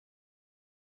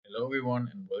Hello everyone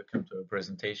and welcome to a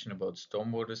presentation about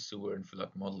stormwater, sewer and flood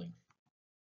modeling.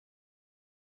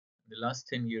 In the last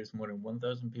 10 years, more than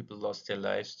 1,000 people lost their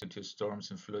lives due to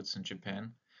storms and floods in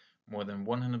Japan. More than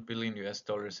 100 billion US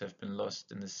dollars have been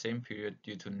lost in the same period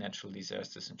due to natural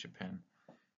disasters in Japan.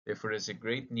 Therefore, there is a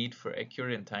great need for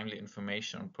accurate and timely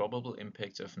information on probable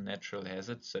impacts of natural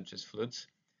hazards such as floods.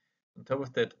 On top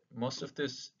of that, most of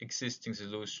these existing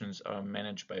solutions are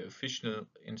managed by official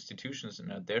institutions and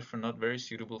are therefore not very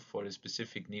suitable for the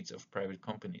specific needs of private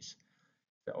companies.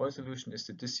 Our solution is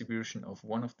the distribution of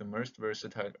one of the most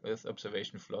versatile Earth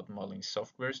observation flood modeling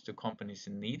softwares to companies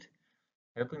in need,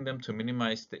 helping them to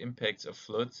minimize the impacts of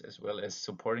floods as well as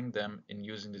supporting them in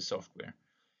using the software.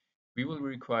 We will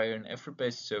require an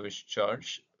effort-based service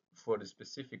charge for the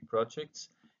specific projects,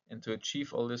 and to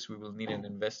achieve all this we will need an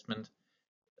investment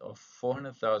of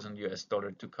 400,000 US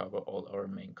dollar to cover all our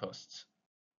main costs.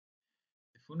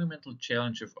 The fundamental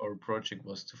challenge of our project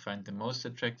was to find the most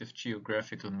attractive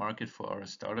geographical market for our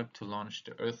startup to launch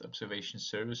the Earth observation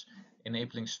service,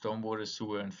 enabling stormwater,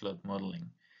 sewer and flood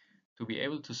modeling. To be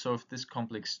able to solve this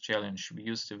complex challenge, we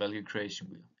used the value creation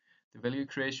wheel. The value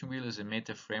creation wheel is a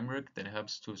meta framework that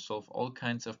helps to solve all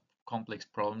kinds of complex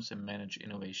problems and manage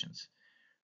innovations.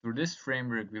 Through this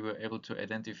framework, we were able to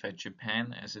identify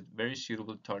Japan as a very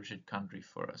suitable target country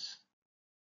for us.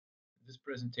 In this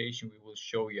presentation, we will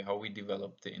show you how we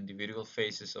developed the individual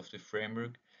phases of the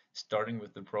framework, starting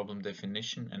with the problem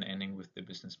definition and ending with the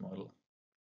business model.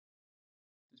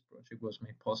 This project was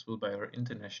made possible by our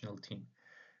international team.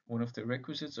 One of the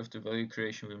requisites of the value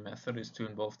creation wheel method is to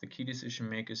involve the key decision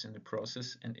makers in the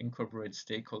process and incorporate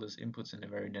stakeholders' inputs in a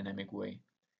very dynamic way.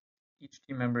 Each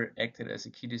team member acted as a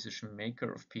key decision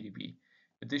maker of PTB.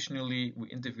 Additionally, we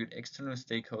interviewed external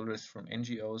stakeholders from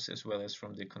NGOs as well as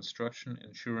from the construction,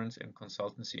 insurance and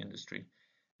consultancy industry.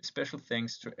 A special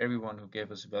thanks to everyone who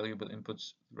gave us valuable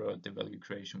inputs throughout the value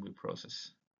creation wheel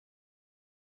process.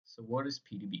 So what is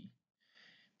PTB?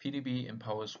 PTB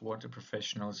empowers water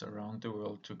professionals around the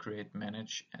world to create,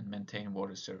 manage and maintain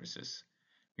water services.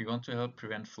 We want to help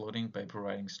prevent flooding by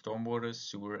providing stormwater,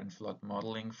 sewer and flood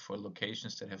modeling for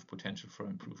locations that have potential for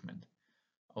improvement.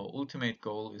 Our ultimate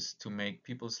goal is to make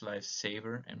people's lives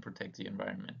safer and protect the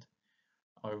environment.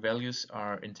 Our values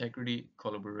are integrity,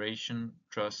 collaboration,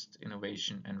 trust,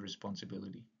 innovation, and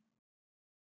responsibility.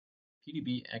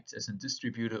 PTB acts as a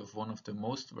distributor of one of the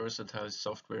most versatile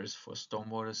softwares for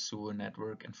stormwater, sewer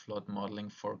network, and flood modeling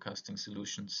forecasting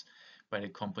solutions by the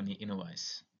company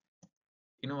Innovize.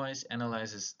 Innovize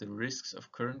analyzes the risks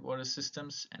of current water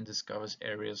systems and discovers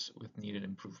areas with needed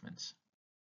improvements.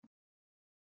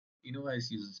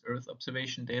 Innovize uses Earth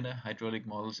observation data, hydraulic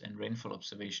models, and rainfall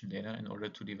observation data in order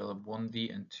to develop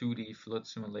 1D and 2D flood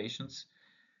simulations.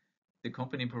 The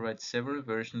company provides several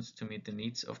versions to meet the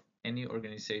needs of any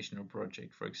organization or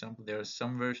project. For example, there are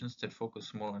some versions that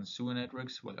focus more on sewer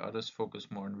networks, while others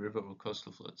focus more on river or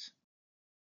coastal floods.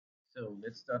 So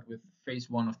let's start with phase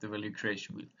 1 of the value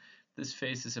creation wheel. This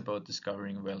phase is about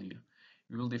discovering value.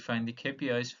 We will define the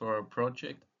KPIs for our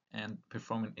project and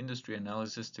perform an industry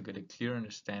analysis to get a clear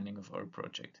understanding of our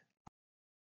project.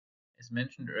 As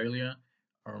mentioned earlier,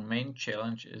 our main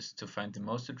challenge is to find the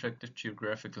most attractive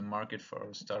geographical market for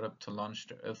our startup to launch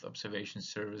the Earth observation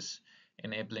service,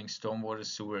 enabling stormwater,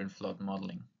 sewer and flood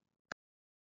modeling.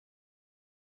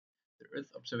 The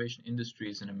Earth observation industry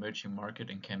is an emerging market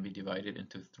and can be divided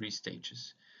into 3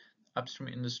 stages: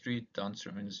 upstream industry,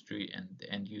 downstream industry and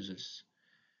the end users.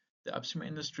 The upstream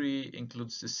industry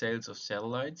includes the sales of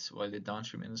satellites, while the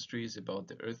downstream industry is about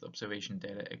the Earth observation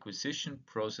data acquisition,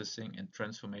 processing, and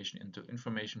transformation into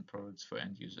information products for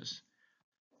end users.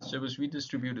 The service we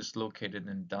distribute is located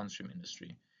in the downstream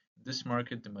industry. In this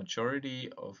market, the majority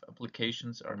of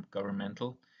applications are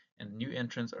governmental, and new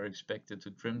entrants are expected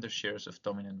to trim their shares of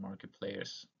dominant market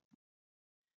players.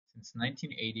 Since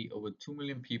 1980, over 2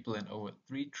 million people and over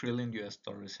 3 trillion US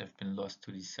dollars have been lost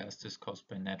to disasters caused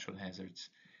by natural hazards.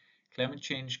 Climate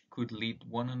change could lead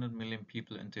 100 million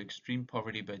people into extreme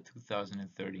poverty by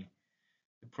 2030.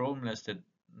 The problem is that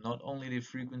not only the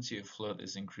frequency of flood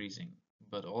is increasing,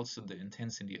 but also the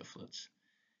intensity of floods.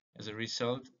 As a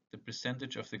result, the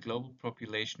percentage of the global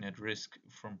population at risk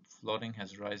from flooding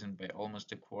has risen by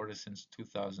almost a quarter since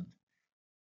 2000.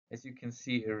 As you can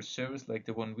see, a service like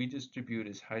the one we distribute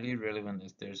is highly relevant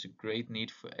as there is a great need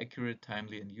for accurate,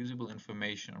 timely and usable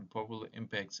information on probable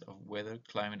impacts of weather,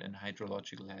 climate and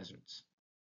hydrological hazards.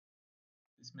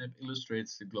 This map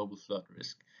illustrates the global flood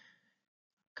risk.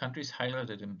 Countries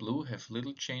highlighted in blue have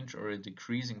little change or a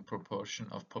decreasing proportion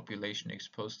of population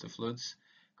exposed to floods.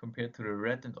 Compared to the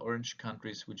red and orange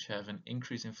countries which have an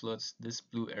increase in floods, this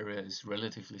blue area is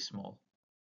relatively small.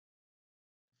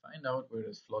 The find out where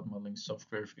this flood modeling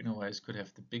software of Innovize could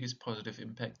have the biggest positive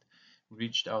impact, we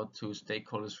reached out to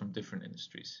stakeholders from different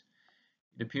industries.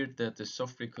 It appeared that the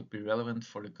software could be relevant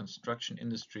for the construction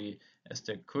industry as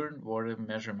their current water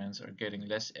measurements are getting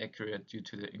less accurate due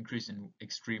to the increase in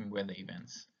extreme weather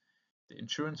events. The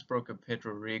insurance broker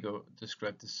Pedro Rego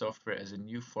described the software as a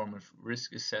new form of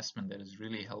risk assessment that is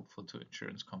really helpful to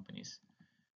insurance companies.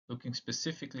 Looking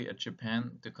specifically at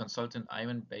Japan, the consultant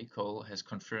Ivan Bakol has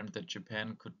confirmed that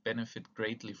Japan could benefit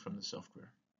greatly from the software.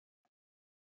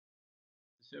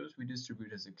 The service we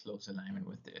distribute has a close alignment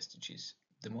with the SDGs.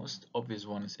 The most obvious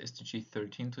one is SDG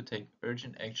 13 to take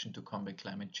urgent action to combat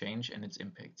climate change and its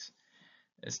impacts.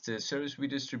 As the service we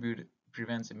distribute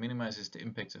prevents and minimizes the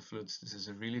impacts of floods, this is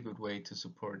a really good way to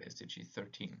support SDG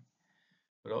 13.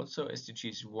 But also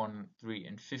SDGs 1, 3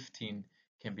 and 15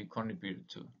 can be contributed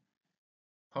to.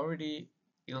 Poverty,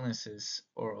 illnesses,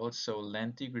 or also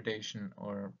land degradation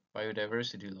or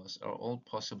biodiversity loss are all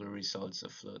possible results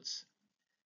of floods.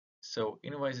 So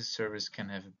Innovize's service can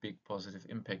have a big positive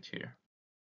impact here.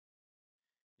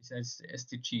 Besides the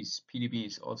SDGs, PTB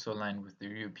is also aligned with the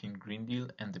European Green Deal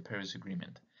and the Paris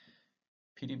Agreement.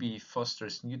 PTB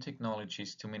fosters new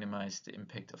technologies to minimize the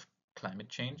impact of climate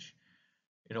change.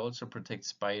 It also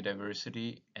protects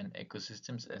biodiversity and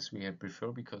ecosystems as we have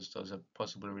before, because those are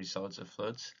possible results of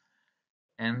floods.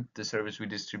 And the service we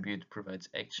distribute provides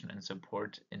action and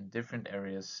support in different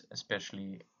areas,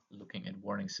 especially looking at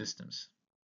warning systems.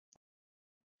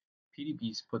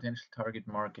 PTB's potential target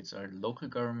markets are local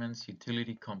governments,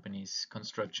 utility companies,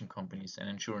 construction companies, and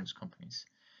insurance companies.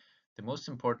 The most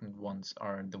important ones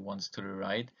are the ones to the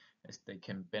right, as they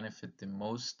can benefit the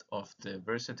most of the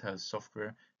versatile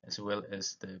software as well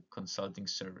as the consulting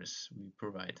service we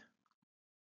provide.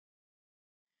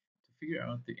 To figure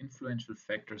out the influential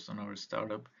factors on our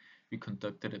startup, we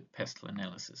conducted a pestle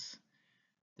analysis.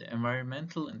 The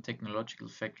environmental and technological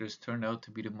factors turned out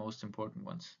to be the most important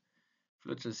ones.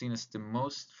 Floods are seen as the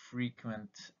most frequent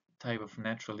type of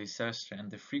natural disaster, and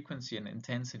the frequency and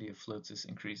intensity of floods is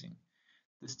increasing.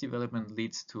 This development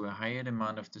leads to a higher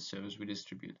demand of the service we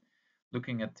distribute.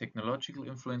 Looking at technological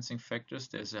influencing factors,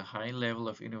 there's a high level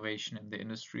of innovation in the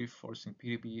industry, forcing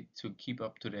PTB to keep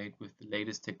up to date with the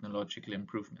latest technological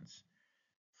improvements.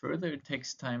 Further, it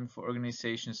takes time for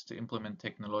organizations to implement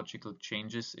technological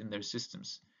changes in their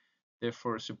systems.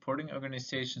 Therefore, supporting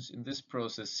organizations in this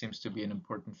process seems to be an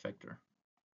important factor.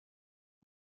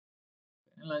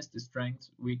 To analyze the strengths,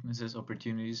 weaknesses,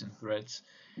 opportunities, and threats,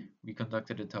 we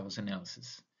conducted a Taos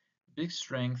analysis. The big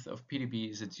strength of PTB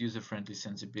is its user-friendly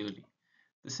sensibility.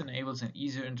 This enables an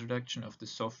easier introduction of the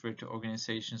software to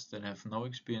organizations that have no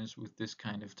experience with this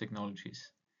kind of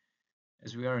technologies.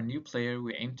 As we are a new player,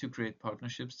 we aim to create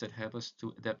partnerships that help us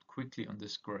to adapt quickly on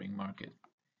this growing market.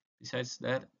 Besides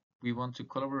that, we want to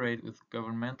collaborate with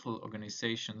governmental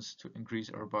organizations to increase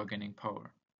our bargaining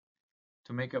power.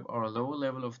 To make up our lower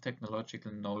level of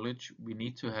technological knowledge, we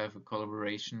need to have a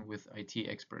collaboration with IT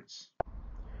experts.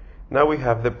 Now we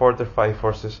have the Porter 5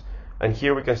 forces, and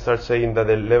here we can start saying that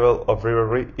the level of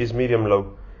rivalry is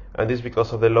medium-low, and this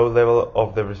because of the low level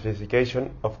of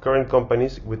diversification of current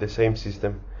companies with the same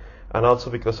system, and also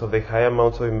because of the high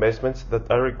amounts of investments that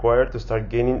are required to start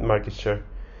gaining market share.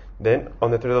 Then,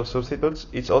 on the trade-off substitutes,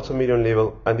 it's also medium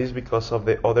level, and this because of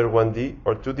the other 1D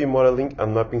or 2D modeling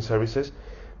and mapping services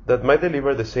that might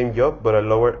deliver the same job but a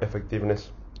lower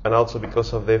effectiveness, and also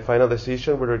because of the final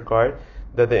decision will require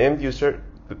that the end user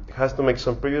has to make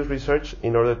some previous research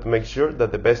in order to make sure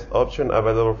that the best option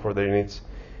available for their needs.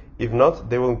 If not,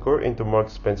 they will incur into more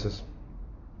expenses.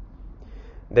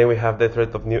 Then we have the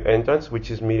threat of new entrants, which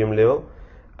is medium level,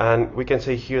 and we can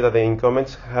say here that the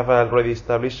incumbents have already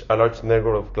established a large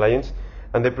network of clients,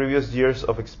 and the previous years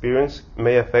of experience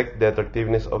may affect the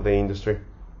attractiveness of the industry.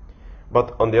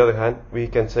 But on the other hand, we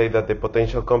can say that the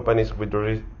potential companies with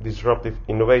disruptive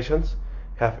innovations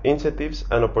have incentives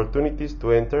and opportunities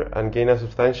to enter and gain a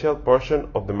substantial portion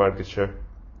of the market share.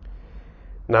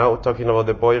 Now, talking about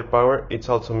the buyer power, it's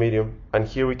also medium, and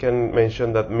here we can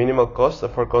mention that minimal cost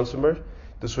for consumers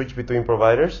to switch between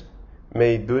providers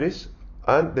may do this,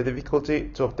 and the difficulty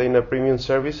to obtain a premium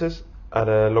services at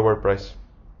a lower price.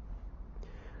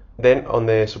 Then on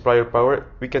the supplier power,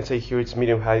 we can say here it's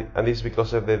medium high, and this is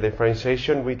because of the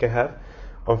differentiation we can have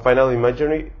on final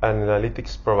imagery and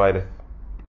analytics provided.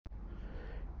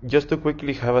 Just to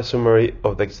quickly have a summary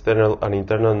of the external and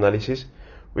internal analysis,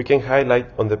 we can highlight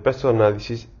on the pestle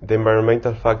analysis the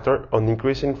environmental factor on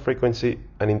increasing frequency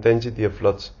and intensity of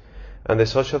floods, and the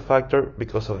social factor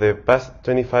because of the past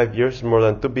 25 years more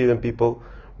than 2 billion people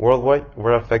worldwide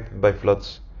were affected by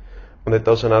floods. On the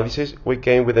Taos analysis, we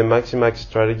came with a max-max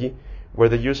strategy, where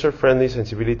the user-friendly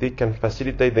sensibility can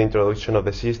facilitate the introduction of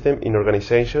the system in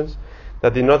organizations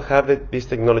that did not have this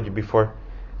technology before,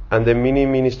 and the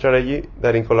mini-mini strategy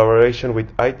that in collaboration with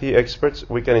IT experts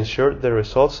we can ensure the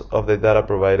results of the data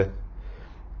provided.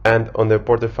 And on the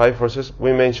Porter 5 forces,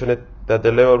 we mentioned that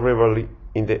the level of rivalry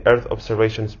in the Earth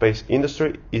observation space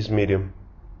industry is medium.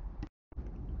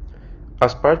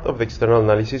 As part of the external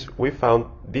analysis, we found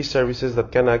these services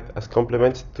that can act as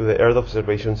complements to the Earth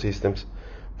observation systems.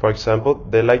 For example,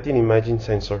 the lighting imaging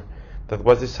sensor that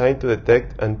was designed to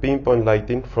detect and pinpoint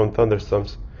lighting from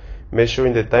thunderstorms,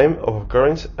 measuring the time of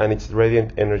occurrence and its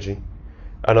radiant energy.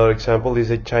 Another example is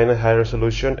the China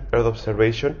high-resolution Earth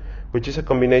observation, which is a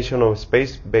combination of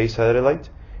space-based satellite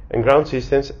and ground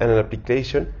systems and an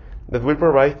application that will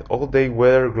provide all-day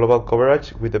weather global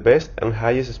coverage with the best and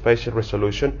highest spatial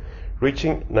resolution,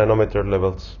 reaching nanometer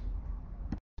levels.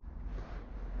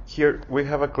 Here we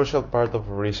have a crucial part of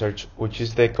research, which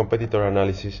is the competitor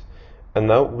analysis. And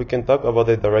now we can talk about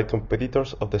the direct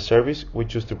competitors of the service we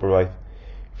choose to provide.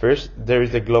 First, there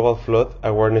is the Global Flood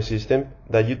Awareness System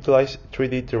that utilizes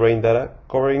 3D terrain data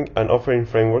covering and offering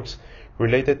frameworks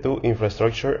related to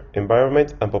infrastructure,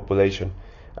 environment, and population,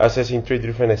 assessing 3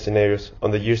 different scenarios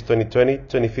on the years 2020,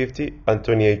 2050, and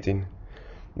 2018.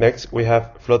 Next, we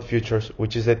have Flood Futures,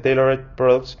 which is the tailored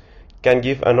products can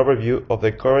give an overview of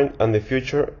the current and the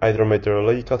future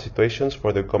hydrometeorological situations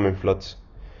for the coming floods.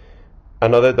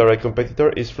 Another direct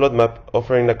competitor is FloodMap,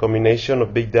 offering a combination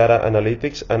of big data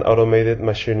analytics and automated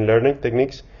machine learning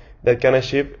techniques that can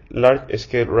achieve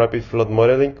large-scale rapid flood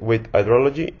modeling with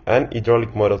hydrology and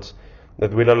hydraulic models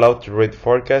that will allow to read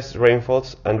forecasts,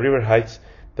 rainfalls, and river heights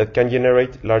that can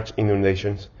generate large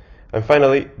inundations. And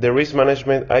finally, the risk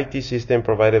management IT system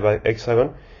provided by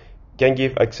Hexagon can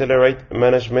accelerate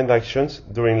management actions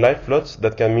during live floods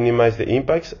that can minimize the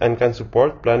impacts and can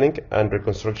support planning and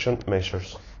reconstruction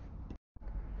measures.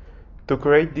 To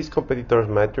create this competitor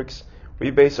matrix, we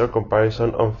base our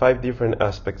comparison on 5 different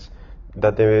aspects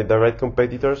that the direct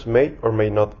competitors may or may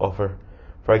not offer.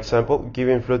 For example,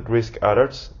 giving flood risk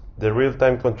alerts, the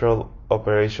real-time control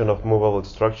operation of movable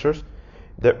structures,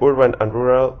 the urban and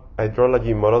rural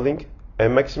hydrology modeling, a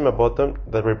maxima button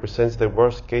that represents the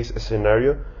worst-case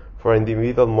scenario for an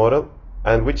individual model,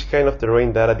 and which kind of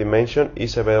terrain data dimension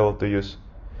is available to use.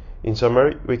 In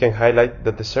summary, we can highlight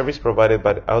that the service provided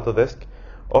by Autodesk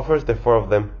offers the 4 of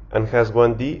them and has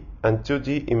 1D and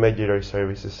 2D imagery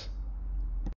services.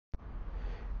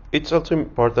 It's also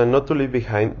important not to leave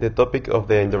behind the topic of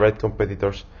the indirect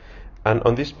competitors, and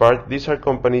on this part, these are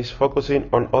companies focusing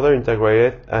on other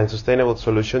integrated and sustainable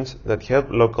solutions that help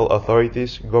local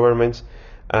authorities, governments,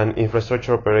 and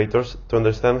infrastructure operators to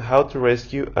understand how to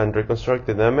rescue and reconstruct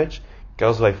the damage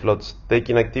caused by floods,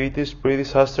 taking activities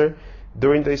pre-disaster,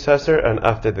 during the disaster, and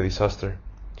after the disaster.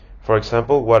 For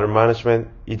example, water management,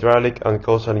 hydraulic and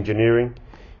coastal engineering,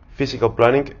 physical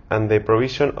planning, and the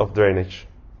provision of drainage.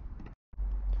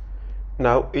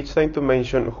 Now, it's time to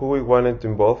mention who we wanted to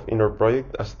involve in our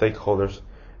project as stakeholders,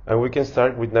 and we can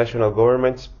start with national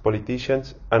governments,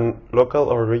 politicians, and local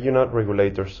or regional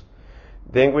regulators.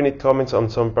 Then we need comments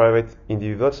on some private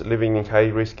individuals living in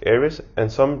high-risk areas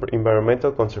and some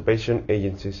environmental conservation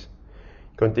agencies.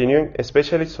 Continuing,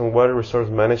 specialists on water resource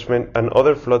management and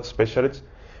other flood specialists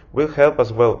will help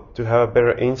as well to have a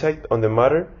better insight on the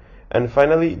matter, and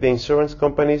finally the insurance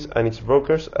companies and its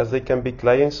brokers, as they can be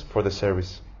clients for the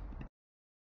service.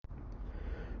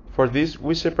 For this,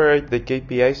 we separate the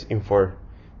KPIs in 4,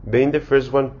 being the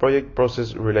first one project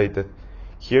process related.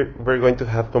 Here we're going to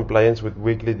have compliance with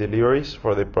weekly deliveries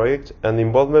for the project and the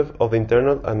involvement of the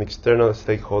internal and external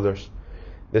stakeholders.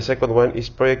 The second one is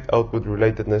project output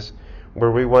relatedness,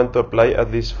 where we want to apply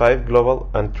at least 5 global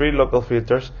and 3 local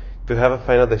filters to have a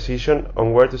final decision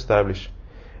on where to establish,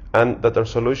 and that our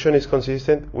solution is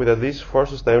consistent with at least 4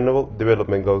 sustainable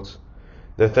development goals.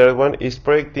 The third one is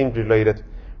project team related,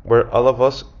 where all of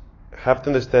us have to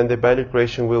understand the value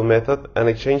creation wheel method and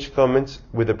exchange comments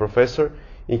with the professor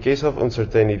in case of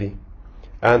uncertainty.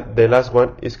 And the last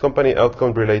one is company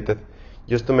outcome related.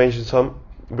 Just to mention some,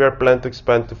 we are planning to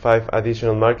expand to 5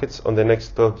 additional markets on the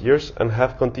next 12 years and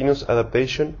have continuous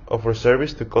adaptation of our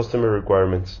service to customer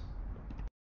requirements.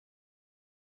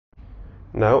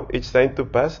 Now it's time to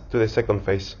pass to the second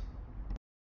phase.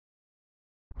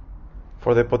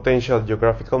 For the potential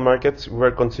geographical markets, we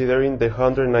are considering the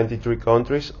 193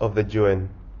 countries of the UN.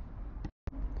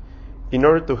 In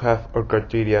order to have our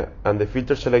criteria and the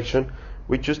filter selection,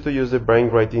 we choose to use the brain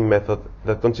writing method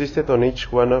that consisted on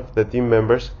each one of the team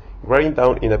members writing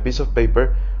down in a piece of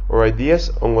paper our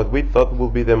ideas on what we thought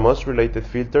would be the most related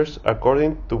filters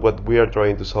according to what we are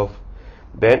trying to solve.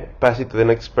 Then pass it to the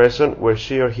next person where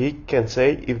she or he can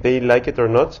say if they like it or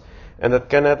not, and that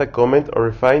can add a comment or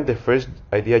refine the first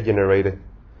idea generated.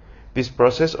 This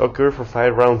process occurred for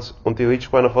 5 rounds, until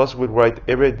each one of us will write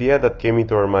every idea that came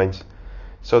into our minds.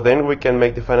 So then we can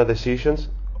make the final decisions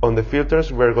on the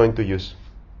filters we are going to use.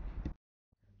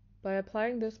 By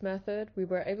applying this method, we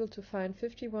were able to find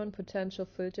 51 potential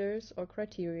filters or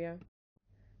criteria.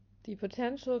 The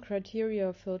potential criteria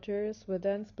of filters were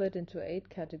then split into 8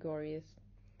 categories.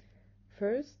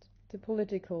 First, the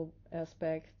political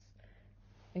aspects,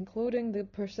 including the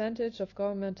percentage of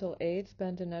governmental aid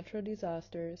spent in natural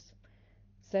disasters.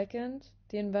 Second,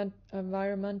 the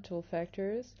environmental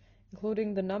factors,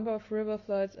 including the number of river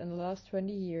floods in the last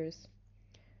 20 years.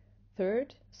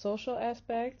 Third, social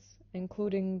aspects,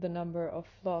 including the number of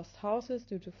lost houses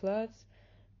due to floods.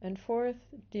 And fourth,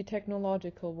 the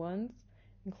technological ones,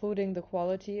 including the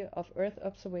quality of Earth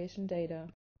observation data.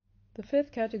 The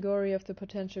fifth category of the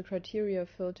potential criteria of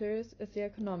filters is the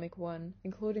economic one,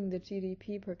 including the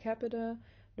GDP per capita,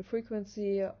 the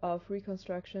frequency of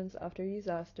reconstructions after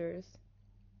disasters.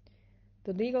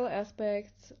 The legal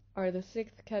aspects are the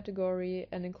sixth category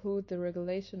and include the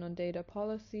regulation on data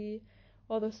policy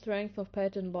or the strength of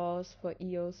patent laws for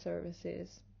EO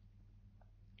services.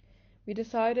 We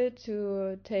decided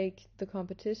to take the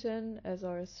competition as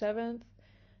our seventh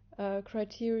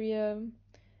criteria.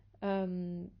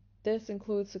 This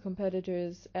includes the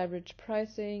competitor's average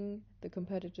pricing, the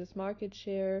competitor's market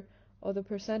share, or the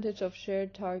percentage of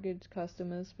shared target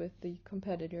customers with the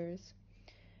competitors.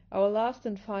 Our last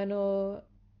and final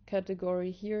category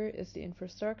here is the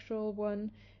infrastructural one,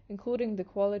 including the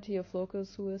quality of local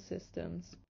sewer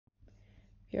systems.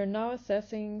 We are now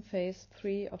assessing phase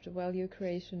 3 of the value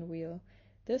creation wheel.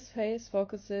 This phase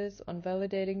focuses on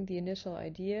validating the initial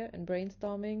idea and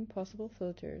brainstorming possible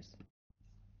filters.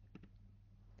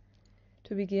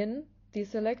 To begin, the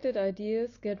selected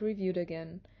ideas get reviewed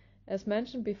again. As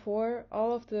mentioned before,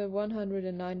 all of the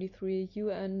 193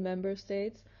 UN member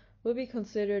states will be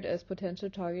considered as potential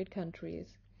target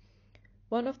countries.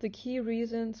 One of the key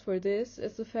reasons for this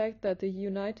is the fact that the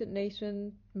United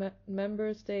Nations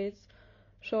member states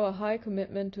show a high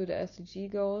commitment to the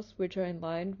SDG goals, which are in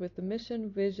line with the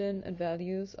mission, vision, and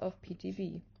values of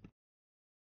PTB.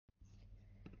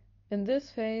 In this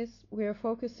phase, we are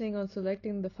focusing on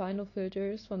selecting the final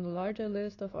filters from the larger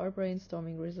list of our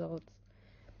brainstorming results.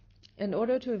 In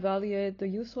order to evaluate the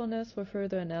usefulness for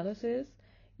further analysis,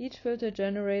 each filter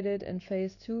generated in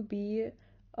phase 2B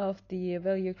of the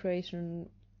value creation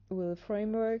wheel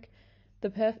framework,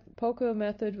 the POCO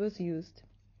method was used.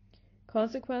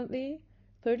 Consequently,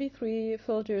 33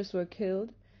 filters were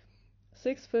killed,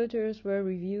 6 filters were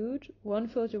reviewed, 1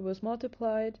 filter was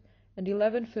multiplied, and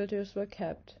 11 filters were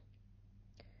kept.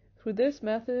 Through this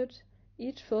method,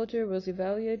 each filter was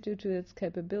evaluated due to its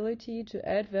capability to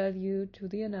add value to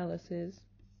the analysis.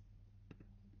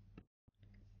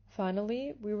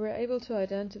 Finally, we were able to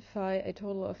identify a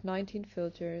total of 19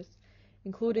 filters,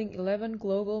 including 11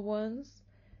 global ones,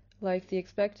 like the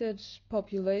expected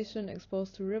population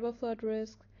exposed to river flood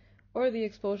risk or the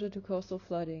exposure to coastal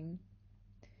flooding.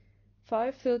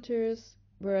 5 filters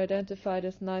were identified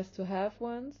as nice-to-have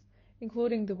ones,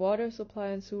 including the water supply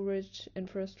and sewerage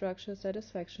infrastructure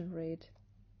satisfaction rate.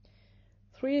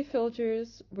 3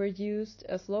 filters were used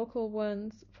as local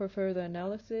ones for further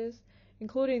analysis,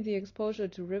 including the exposure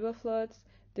to river floods,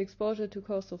 the exposure to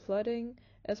coastal flooding,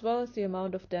 as well as the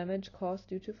amount of damage caused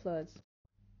due to floods.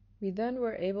 We then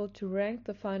were able to rank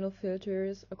the final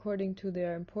filters according to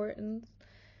their importance.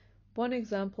 One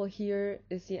example here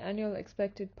is the annual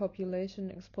expected population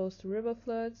exposed to river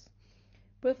floods,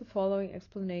 with the following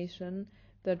explanation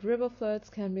that river floods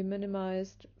can be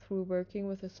minimized through working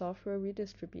with the software we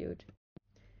distribute.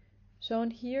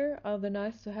 Shown here are the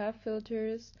nice-to-have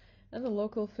filters and the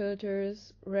local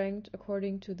filters ranked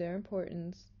according to their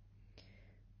importance.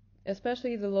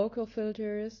 Especially the local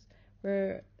filters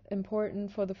were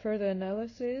important for the further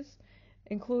analysis,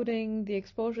 including the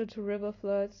exposure to river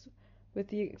floods, with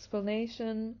the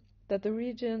explanation that the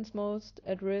regions most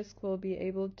at risk will be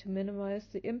able to minimize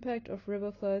the impact of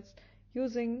river floods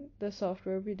using the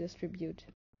software we distribute.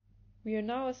 We are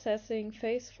now assessing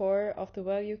phase 4 of the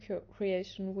value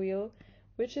creation wheel,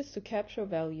 which is to capture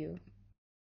value.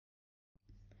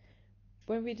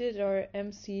 When we did our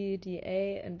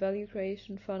MCDA and value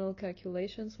creation funnel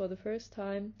calculations for the first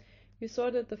time, we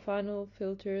sorted the final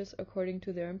filters according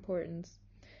to their importance.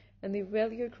 In the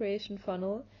value creation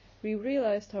funnel, we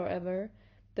realized, however,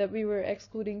 that we were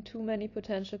excluding too many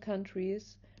potential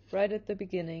countries right at the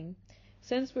beginning,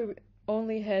 since we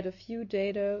only had a few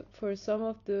data for some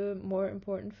of the more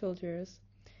important filters.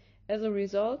 As a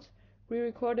result, We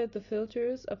recorded the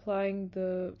filters, applying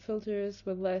the filters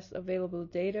with less available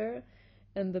data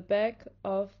in the back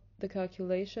of the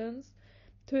calculations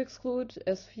to exclude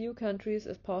as few countries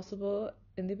as possible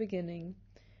in the beginning.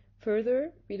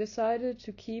 Further, we decided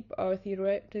to keep our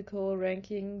theoretical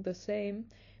ranking the same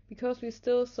because we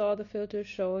still saw the filters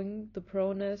showing the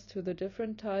proneness to the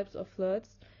different types of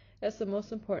floods as the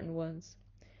most important ones.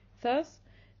 Thus,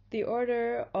 the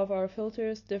order of our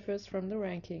filters differs from the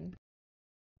ranking.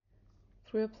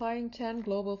 Through applying 10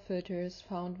 global filters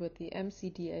found with the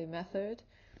MCDA method,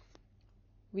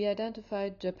 we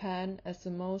identified Japan as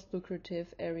the most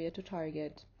lucrative area to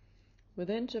target.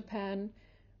 Within Japan,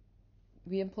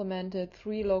 we implemented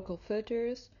 3 local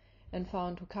filters and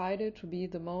found Hokkaido to be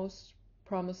the most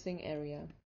promising area.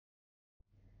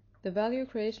 The value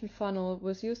creation funnel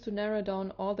was used to narrow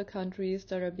down all the countries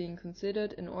that are being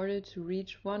considered in order to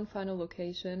reach one final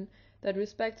location that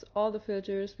respects all the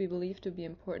filters we believe to be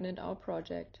important in our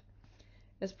project.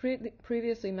 As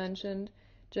previously mentioned,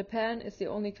 Japan is the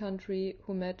only country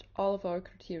who met all of our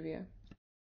criteria.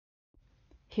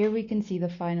 Here we can see the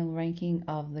final ranking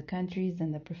of the countries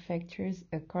and the prefectures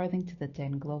according to the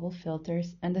 10 global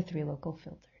filters and the 3 local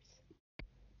filters.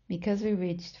 Because we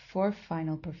reached 4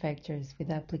 final prefectures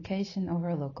with application of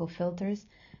our local filters,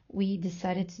 we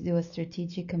decided to do a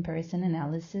strategic comparison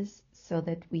analysis so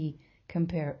that we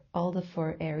compare all the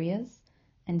 4 areas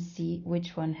and see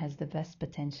which one has the best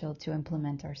potential to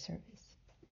implement our service.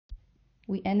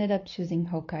 We ended up choosing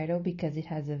Hokkaido because it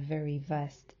has a very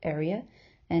vast area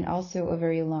and also a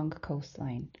very long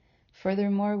coastline.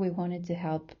 Furthermore, we wanted to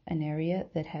help an area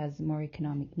that has more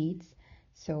economic needs,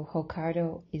 so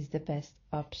Hokkaido is the best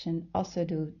option, also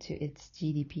due to its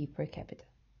GDP per capita.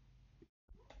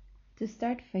 To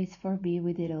start phase 4B,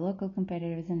 we did a local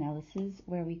competitors analysis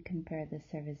where we compared the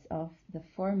service of the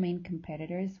 4 main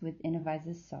competitors with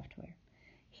Innovize's software.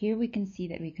 Here we can see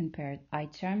that we compared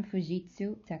iCharm,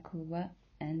 Fujitsu, Takuba,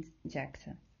 and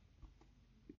JAXA.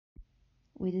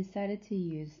 We decided to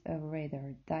use a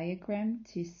radar diagram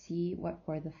to see what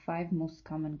were the 5 most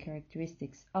common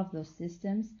characteristics of those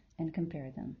systems and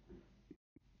compare them.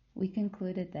 We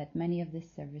concluded that many of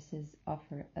these services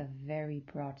offer a very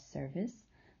broad service,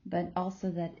 but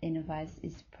also that Innovize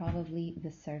is probably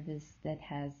the service that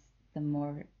has the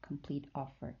more complete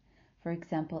offer. For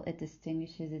example, it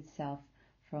distinguishes itself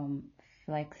from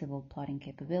flexible plotting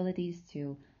capabilities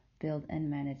to build and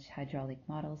manage hydraulic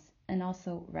models, and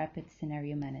also rapid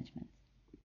scenario management.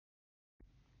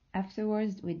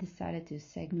 Afterwards, we decided to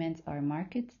segment our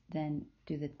market, then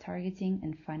do the targeting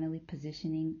and finally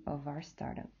positioning of our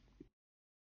startup.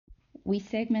 We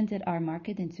segmented our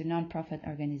market into non-profit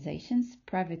organizations,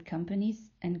 private companies,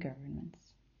 and governments.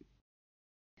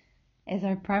 As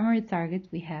our primary target,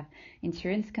 we have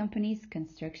insurance companies,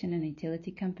 construction and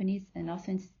utility companies, and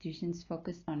also institutions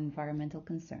focused on environmental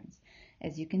concerns,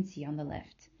 as you can see on the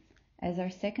left. As our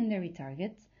secondary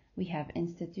targets, we have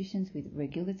institutions with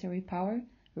regulatory power,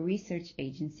 research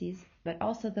agencies, but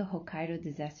also the Hokkaido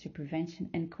Disaster Prevention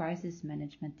and Crisis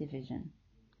Management Division.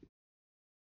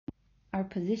 Our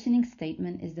positioning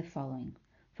statement is the following.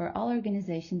 For all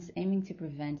organizations aiming to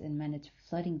prevent and manage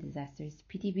flooding disasters,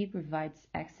 PTB provides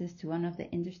access to one of the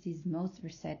industry's most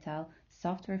versatile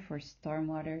software for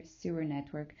stormwater, sewer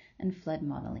network, and flood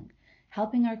modeling,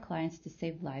 helping our clients to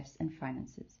save lives and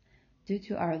finances. Due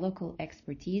to our local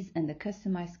expertise and the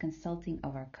customized consulting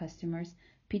of our customers,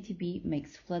 PTB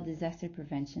makes flood disaster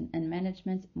prevention and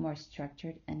management more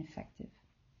structured and effective.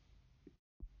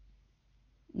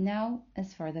 Now,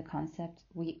 as for the concept,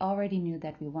 we already knew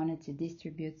that we wanted to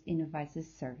distribute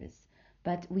Innovize's service,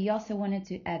 but we also wanted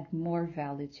to add more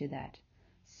value to that.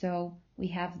 So we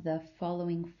have the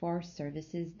following 4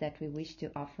 services that we wish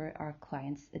to offer our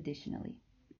clients additionally.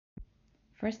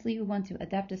 Firstly, we want to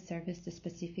adapt the service to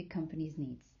specific companies'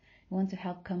 needs. We want to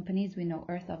help companies with no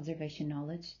Earth observation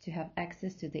knowledge to have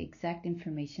access to the exact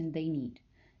information they need,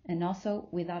 and also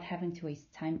without having to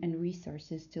waste time and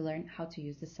resources to learn how to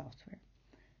use the software.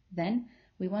 Then,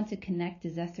 we want to connect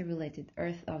disaster-related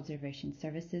Earth observation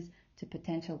services to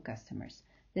potential customers.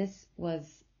 This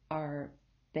was our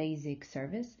basic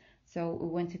service, so we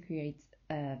want to create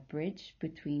a bridge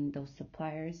between those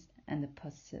suppliers and the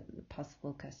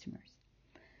possible customers.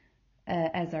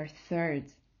 As our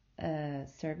third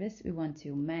service, we want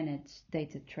to manage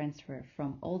data transfer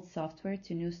from old software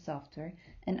to new software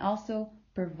and also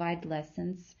provide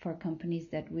lessons for companies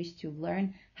that wish to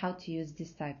learn how to use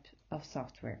this type of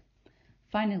software.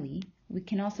 Finally, we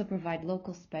can also provide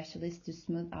local specialists to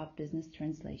smooth out business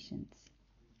translations,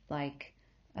 like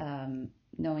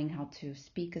knowing how to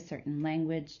speak a certain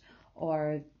language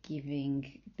or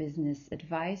giving business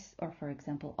advice, or for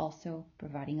example, also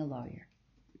providing a lawyer.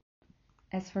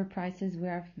 As for prices, we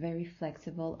are very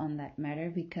flexible on that matter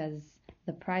because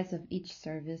the price of each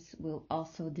service will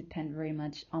also depend very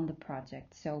much on the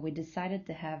project. So we decided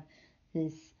to have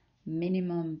this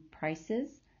minimum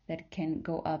prices that can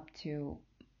go up to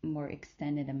more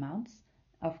extended amounts,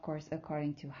 of course,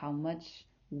 according to how much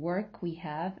work we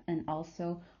have and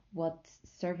also what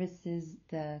services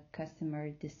the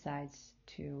customer decides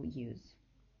to use.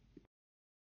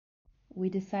 We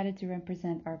decided to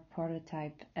represent our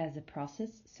prototype as a process.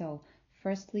 So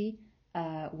firstly,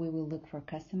 we will look for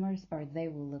customers, or they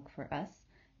will look for us.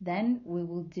 Then we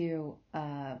will do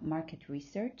market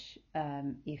research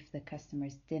if the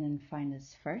customers didn't find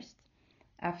us first.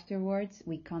 Afterwards,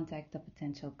 we contact the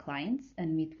potential clients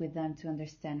and meet with them to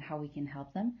understand how we can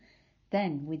help them.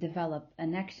 Then we develop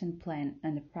an action plan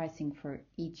and a pricing for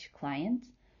each client.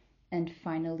 And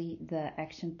finally, the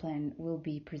action plan will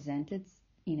be presented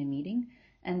in a meeting,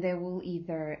 and they will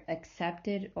either accept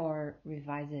it or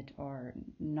revise it or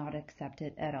not accept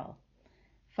it at all.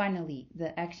 Finally,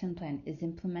 the action plan is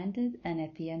implemented, and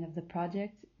at the end of the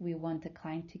project, we want the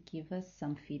client to give us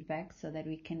some feedback so that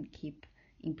we can keep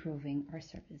improving our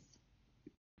service.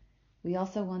 We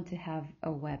also want to have a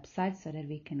website so that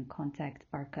we can contact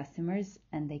our customers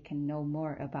and they can know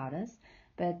more about us.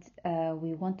 But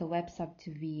we want the website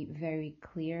to be very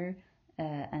clear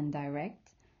and direct,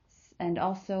 and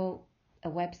also a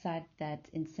website that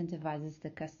incentivizes the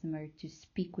customer to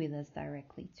speak with us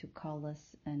directly, to call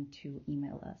us and to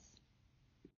email us.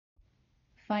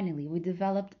 Finally, we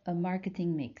developed a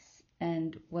marketing mix,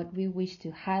 and what we wish to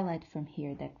highlight from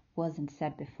here that wasn't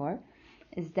said before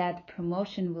is that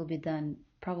promotion will be done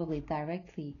probably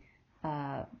directly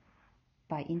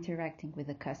by interacting with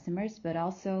the customers, but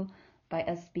also by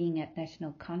us being at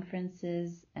national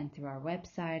conferences and through our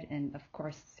website, and of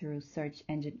course through search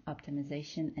engine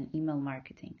optimization and email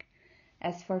marketing.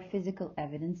 As for physical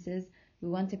evidences, we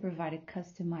want to provide a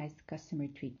customized customer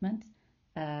treatment,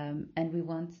 and we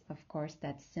want, of course,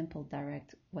 that simple,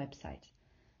 direct website.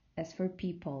 As for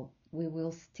people, we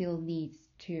will still need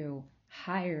to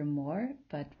hire more,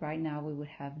 but right now we would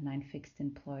have 9 fixed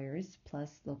employers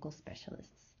plus local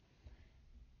specialists.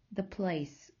 The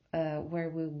place where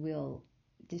we will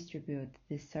distribute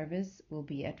this service will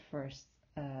be at first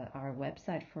our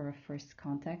website for a first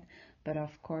contact, but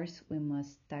of course we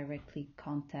must directly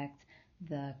contact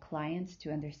the clients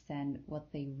to understand what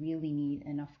they really need,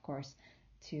 and of course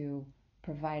to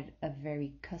provide a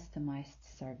very customized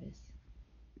service.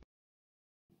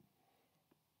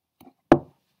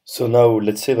 So now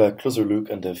let's have a closer look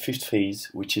at the fifth phase,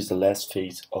 which is the last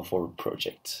phase of our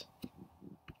project.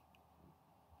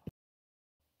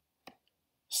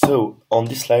 So on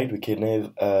this slide we can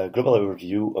have a global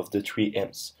overview of the 3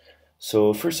 M's.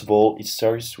 So first of all, it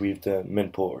starts with the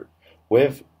manpower,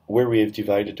 where we have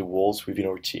divided the roles within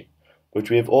our team, but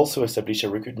we have also established a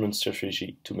recruitment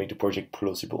strategy to make the project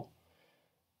plausible.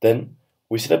 Then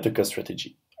we set up the cost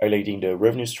strategy, highlighting the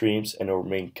revenue streams and our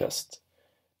main cost.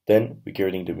 Then,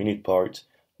 regarding the minute part,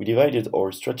 we divided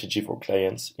our strategy for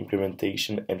clients,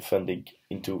 implementation and funding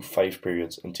into 5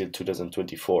 periods until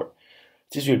 2024.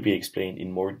 This will be explained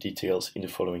in more details in the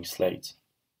following slides.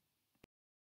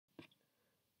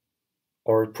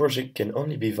 Our project can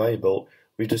only be viable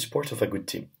with the support of a good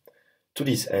team. To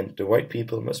this end, the right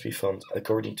people must be found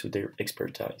according to their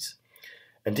expertise.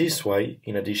 And this is why,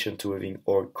 in addition to having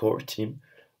our core team,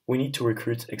 we need to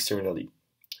recruit externally.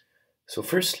 So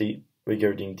firstly,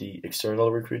 regarding the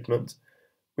external recruitment,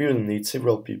 we will need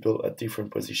several people at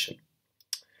different positions.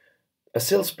 A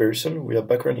salesperson with a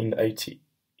background in IT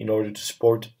in order to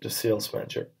support the sales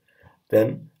manager.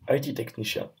 Then, IT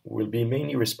technician will be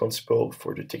mainly responsible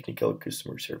for the technical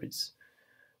customer service.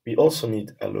 We also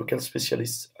need a local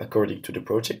specialist according to the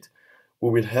project who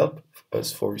will help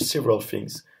us for several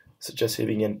things, such as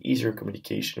having an easier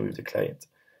communication with the client.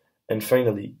 And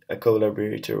finally, a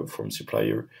collaborator from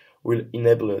supplier will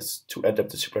enable us to adapt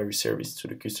the supplier service to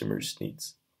the customer's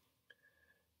needs.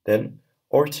 Then,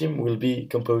 our team will be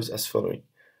composed as following.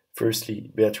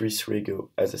 Firstly, Beatrice Rego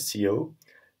as a CEO.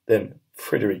 Then,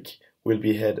 Frederic will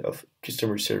be head of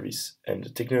customer service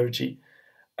and technology.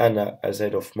 Anna as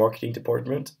head of marketing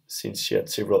department, since she had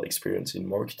several experience in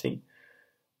marketing.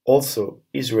 Also,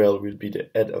 Israel will be the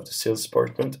head of the sales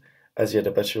department, as he had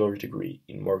a bachelor degree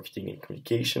in marketing and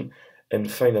communication.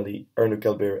 And finally, Arno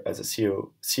Calbert as a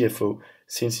CFO,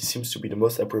 since he seems to be the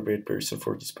most appropriate person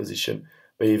for this position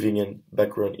by having a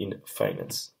background in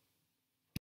finance.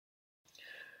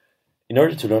 In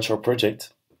order to launch our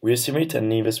project, we estimate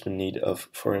an investment need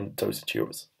of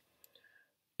 €400,000.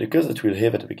 The cost that we'll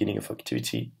have at the beginning of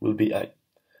activity will be high.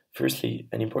 Firstly,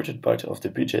 an important part of the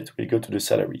budget will go to the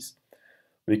salaries.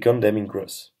 We count them in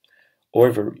gross.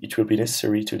 However, it will be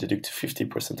necessary to deduct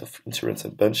 50% of insurance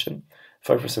and pension,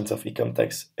 5% of income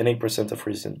tax, and 8% of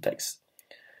resident tax.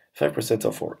 5%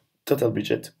 of our total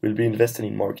budget will be invested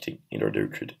in marketing in order to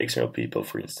recruit external people,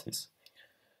 for instance.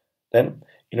 Then,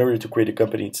 in order to create the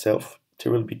company itself,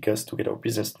 there will be costs to get our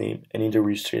business name and in the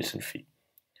registration fee.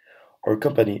 Our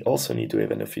company also needs to have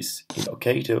an office in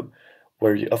Hokkaido,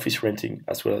 where the office renting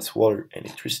as well as water and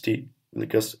electricity will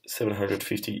cost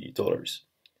 $750.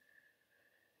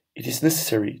 It is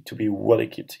necessary to be well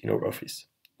equipped in our office,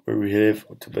 where we have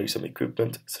to buy some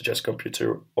equipment such as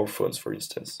computer or phones, for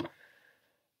instance.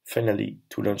 Finally,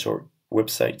 to launch our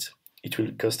website, it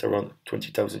will cost around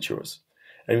 20,000 euros,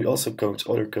 and we also count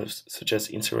other costs such as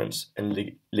insurance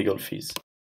and legal fees.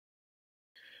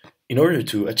 In order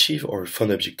to achieve our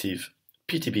fund objective,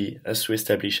 PTB has to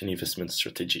establish an investment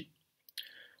strategy.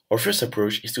 Our first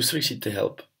approach is to solicit the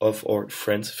help of our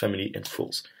friends, family, and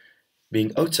fools,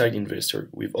 being outside investor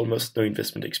with almost no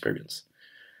investment experience.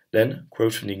 Then,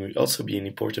 crowdfunding will also be an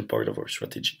important part of our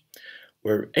strategy,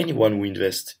 where anyone who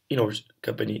invests in our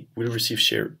company will receive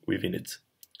share within it.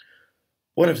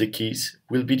 One of the keys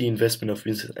will be the investment of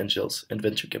business angels and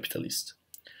venture capitalists.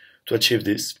 To achieve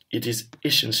this, it is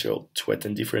essential to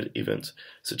attend different events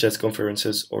such as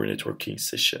conferences or networking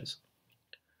sessions.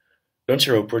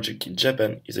 Launching our project in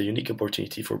Japan is a unique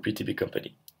opportunity for PTB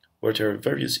company, where there are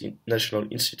various national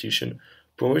institutions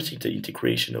promoting the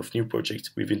integration of new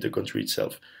projects within the country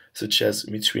itself, such as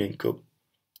Mitsui & Co.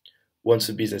 Once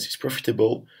the business is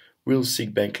profitable, we'll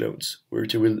seek bank loans, where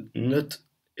they will not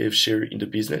have share in the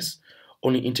business,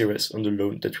 only interest on the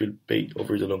loan that will pay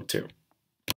over the long term.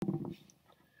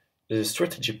 The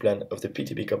strategy plan of the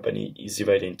PTB company is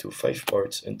divided into 5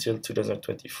 parts until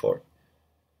 2024.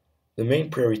 The main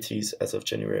priorities as of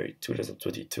January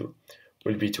 2022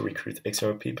 will be to recruit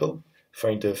external people,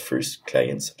 find the first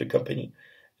clients of the company,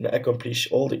 and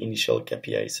accomplish all the initial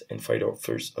KPIs and find our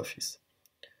first office.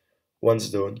 Once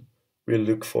done, we'll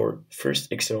look for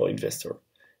first external investor,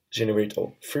 generate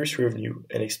our first revenue,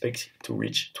 and expect to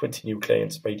reach 20 new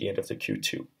clients by the end of the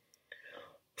Q2.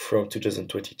 From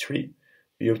 2023,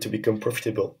 we hope to become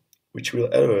profitable, which will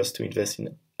allow us to invest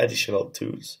in additional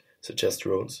tools, such as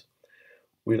drones.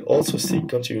 We'll also seek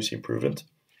continuous improvement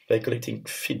by collecting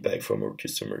feedback from our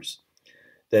customers.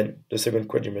 Then, the second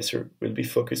quadrimester will be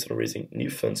focused on raising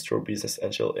new funds through our business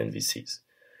angel and VCs,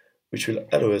 which will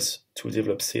allow us to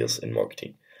develop sales and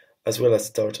marketing, as well as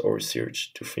start our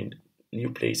research to find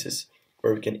new places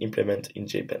where we can implement in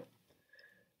Japan.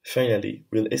 Finally,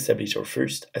 we'll establish our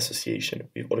first association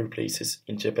with other places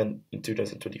in Japan in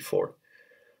 2024.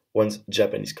 Once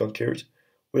Japan is conquered,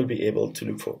 we'll be able to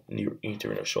look for new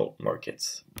international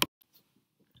markets.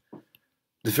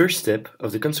 The first step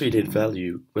of the consolidated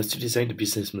value was to design the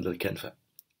business model Canva.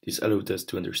 This allowed us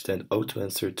to understand how to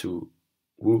answer to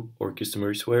who our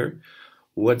customers were,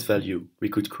 what value we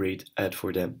could create, add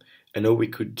for them, and how we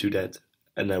could do that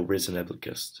at a reasonable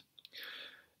cost.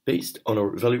 Based on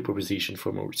our value proposition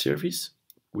from our service,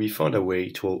 we found a way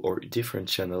to all our different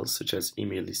channels such as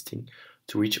email listing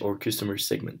to reach our customer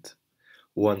segment.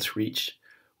 Once reached,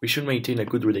 we should maintain a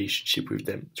good relationship with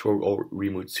them through our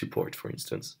remote support, for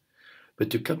instance.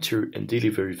 But to capture and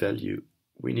deliver value,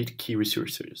 we need key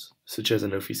resources, such as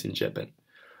an office in Japan,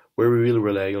 where we will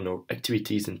rely on our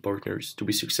activities and partners to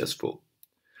be successful.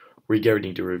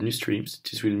 Regarding the revenue streams,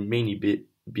 this will mainly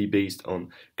be based on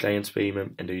clients'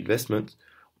 payment and the investment,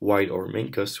 while our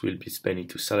main costs will be spent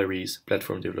into salaries,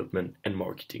 platform development, and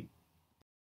marketing.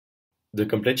 The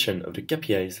completion of the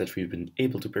KPIs that we've been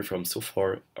able to perform so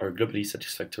far are globally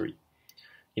satisfactory.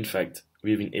 In fact,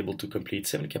 we've been able to complete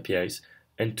 7 KPIs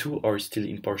and 2 are still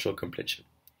in partial completion,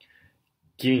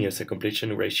 giving us a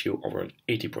completion ratio of around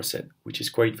 80%, which is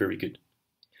quite very good.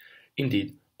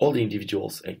 Indeed, all the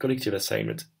individuals and collective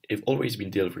assignments have always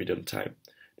been delivered on time.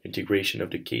 The integration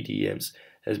of the KDEMs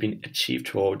has been achieved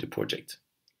throughout the project.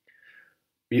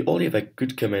 We all have a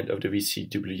good command of the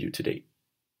VCW today,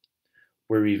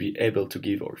 where we will be able to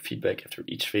give our feedback after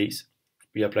each phase.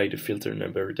 We apply the filter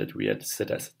number that we had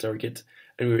set as a target,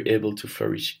 and we were able to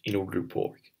flourish in our group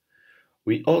work.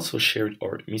 We also shared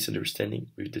our misunderstanding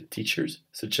with the teachers,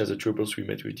 such as the troubles we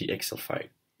met with the Excel file.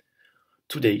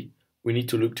 Today, we need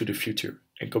to look to the future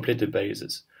and complete the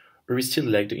biases, where we still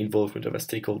lack the involvement of a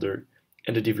stakeholder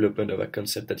and the development of a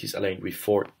concept that is aligned with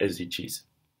 4 SDGs.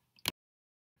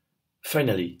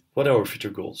 Finally, what are our future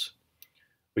goals?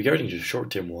 Regarding the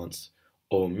short-term ones,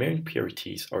 our main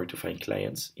priorities are to find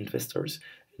clients, investors,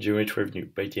 and generate revenue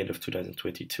by the end of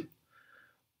 2022.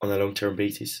 On a long-term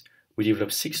basis, we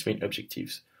develop 6 main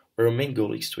objectives, our main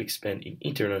goal is to expand in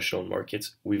international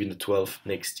markets within the 12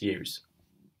 next years.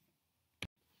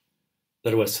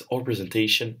 That was our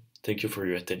presentation. Thank you for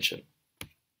your attention.